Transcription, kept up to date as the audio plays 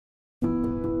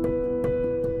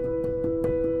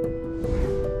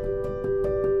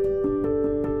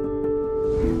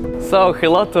So,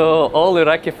 hello to all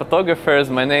Iraqi photographers.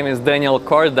 My name is Daniel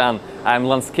Kordan. I'm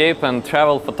landscape and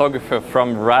travel photographer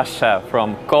from Russia,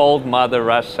 from cold Mother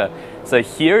Russia. So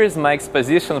here is my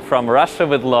exposition from Russia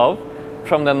with love,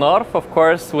 from the north, of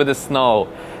course, with the snow.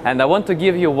 And I want to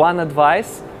give you one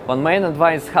main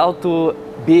advice, how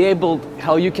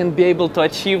you can be able to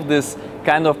achieve this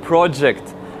kind of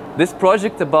project. This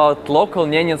project about local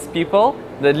Nenets people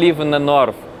that live in the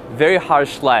north, very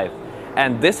harsh life.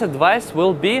 And this advice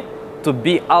will be to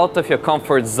be out of your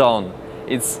comfort zone.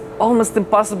 It's almost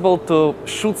impossible to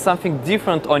shoot something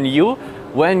different on you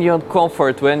when you're in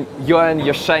comfort, when you're in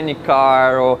your shiny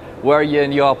car or where you're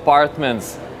in your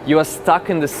apartments. You are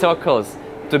stuck in the circles.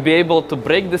 To be able to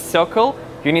break the circle,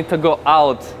 you need to go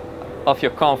out of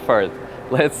your comfort.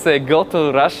 Let's say go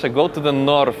to Russia, go to the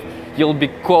north. You'll be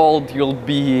cold, you'll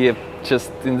be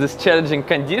just in these challenging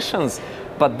conditions.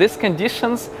 But these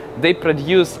conditions, they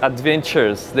produce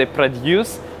adventures. They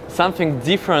produce something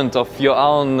different of your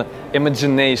own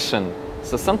imagination.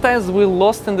 So sometimes we're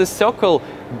lost in the circle,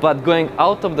 but going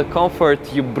out of the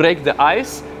comfort, you break the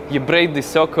ice, you break the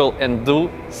circle and do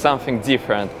something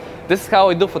different. This is how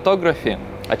I do photography.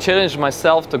 I challenge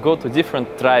myself to go to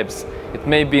different tribes. It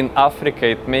may be in Africa,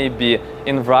 it may be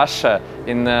in Russia,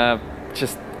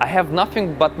 I have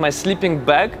nothing but my sleeping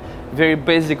bag, very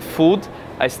basic food.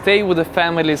 I stay with the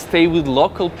family, stay with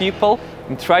local people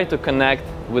and try to connect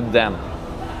with them.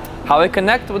 How I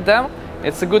connect with them?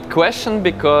 It's a good question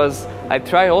because I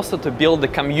try also to build a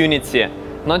community,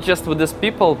 not just with these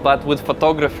people, but with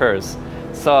photographers.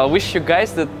 So I wish you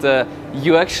guys that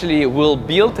you actually will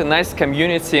build a nice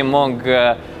community among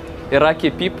Iraqi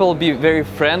people, be very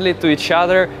friendly to each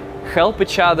other, help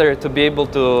each other to be able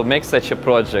to make such a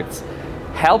project.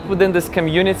 Help within this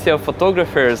community of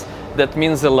photographers, that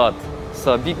means a lot.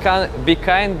 So be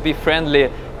kind, be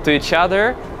friendly to each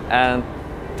other and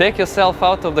take yourself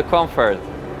out of the comfort.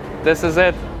 This is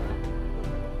it.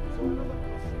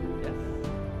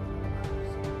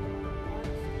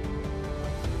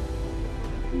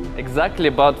 Exactly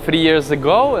about 3 years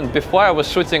ago, and before I was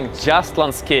shooting just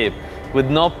landscape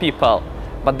with no people.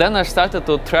 But then I started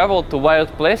to travel to wild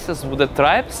places with the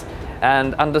tribes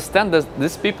and understand that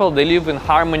these people, they live in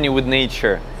harmony with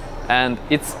nature. And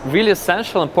it's really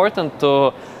essential, important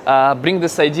to bring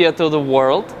this idea to the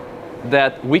world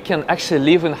that we can actually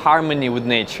live in harmony with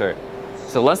nature.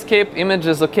 So landscape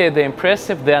images, okay, they're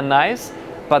impressive, they're nice,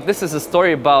 but this is a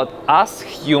story about us,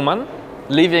 human,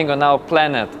 living on our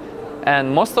planet.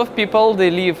 And most of people,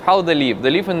 they live, how they live? They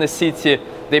live in the city,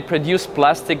 they produce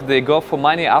plastic, they go for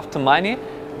money after money,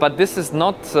 but this is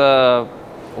not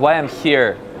why I'm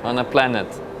here on a planet.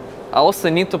 I also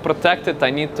need to protect it, I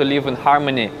need to live in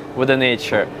harmony with the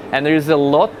nature. And there is a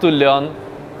lot to learn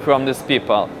from these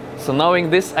people. So knowing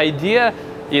this idea,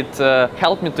 it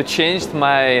helped me to change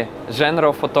my genre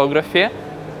of photography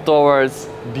towards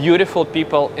beautiful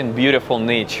people in beautiful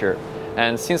nature.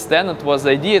 And since then it was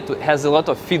the idea, it has a lot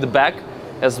of feedback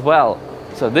as well.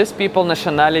 So these people,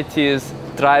 nationalities,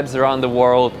 tribes around the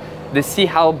world, they see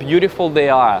how beautiful they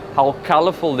are, how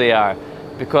colorful they are.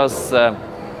 Because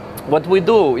what we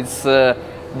do is the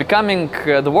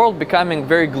world becoming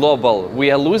very global. We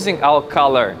are losing our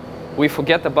color. We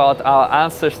forget about our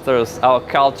ancestors, our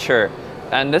culture.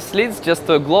 And this leads just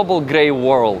to a global gray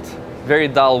world, very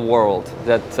dull world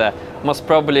that most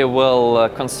probably will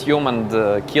consume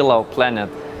and kill our planet.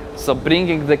 So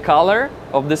bringing the color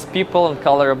of these people and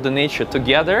color of the nature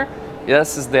together,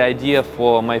 this is the idea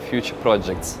for my future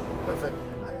projects. Perfect.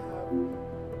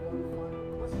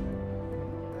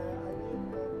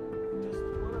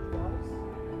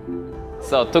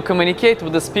 So to communicate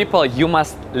with these people, you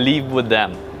must live with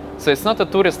them. So it's not a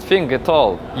tourist thing at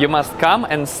all. You must come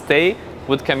and stay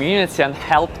with community and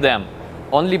help them.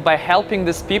 Only by helping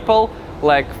these people,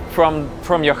 like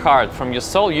from your heart, from your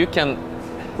soul, you can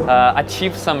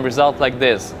achieve some result like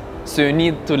this. So you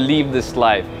need to live this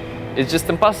life. It's just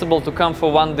impossible to come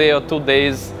for 1 day or 2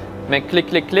 days, make click,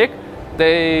 click, click.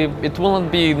 It will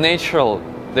not be natural.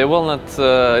 It will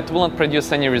not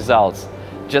produce any results.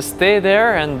 Just stay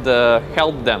there and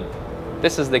help them.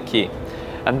 This is the key.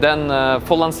 And then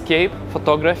for landscape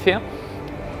photography,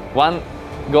 one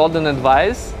golden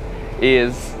advice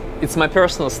is, it's my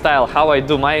personal style, how I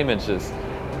do my images.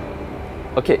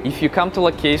 Okay, if you come to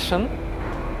location,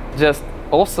 just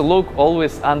also look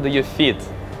always under your feet.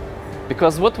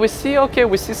 Because what we see, okay,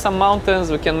 we see some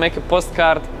mountains, we can make a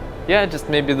postcard, yeah, just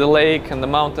maybe the lake and the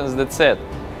mountains, that's it.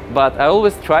 But I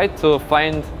always try to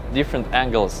find different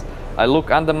angles. I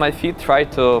look under my feet, try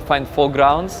to find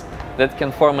foregrounds that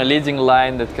can form a leading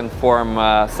line, that can form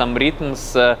some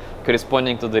rhythms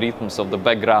corresponding to the rhythms of the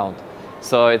background.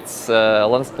 So it's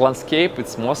landscape,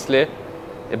 it's mostly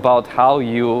about how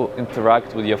you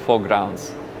interact with your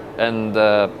foregrounds. And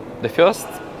the first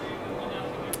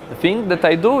thing that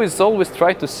I do is always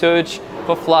try to search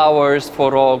for flowers,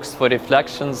 for rocks, for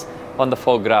reflections on the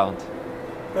foreground.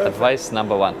 Perfect. Advice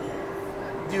number one.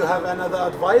 Do you have another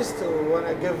advice to want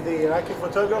to give the Iraqi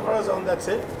photographers on that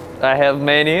set? I have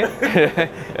many.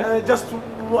 Just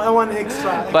one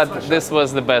extra but shot. This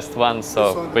was the best one,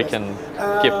 so we can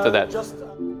keep to that.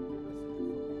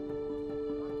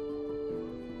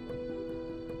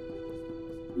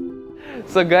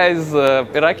 So guys,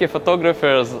 Iraqi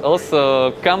photographers,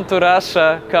 also come to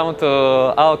Russia, come to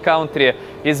our country.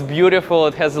 It's beautiful,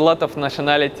 it has a lot of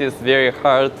nationalities, very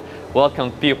hard,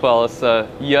 welcome people, so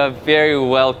you're very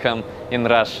welcome in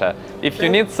Russia. If you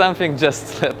need something,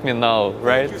 just let me know,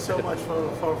 right? Thank you so much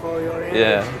for your energy.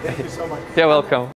 Yeah. Thank you so much. You're welcome.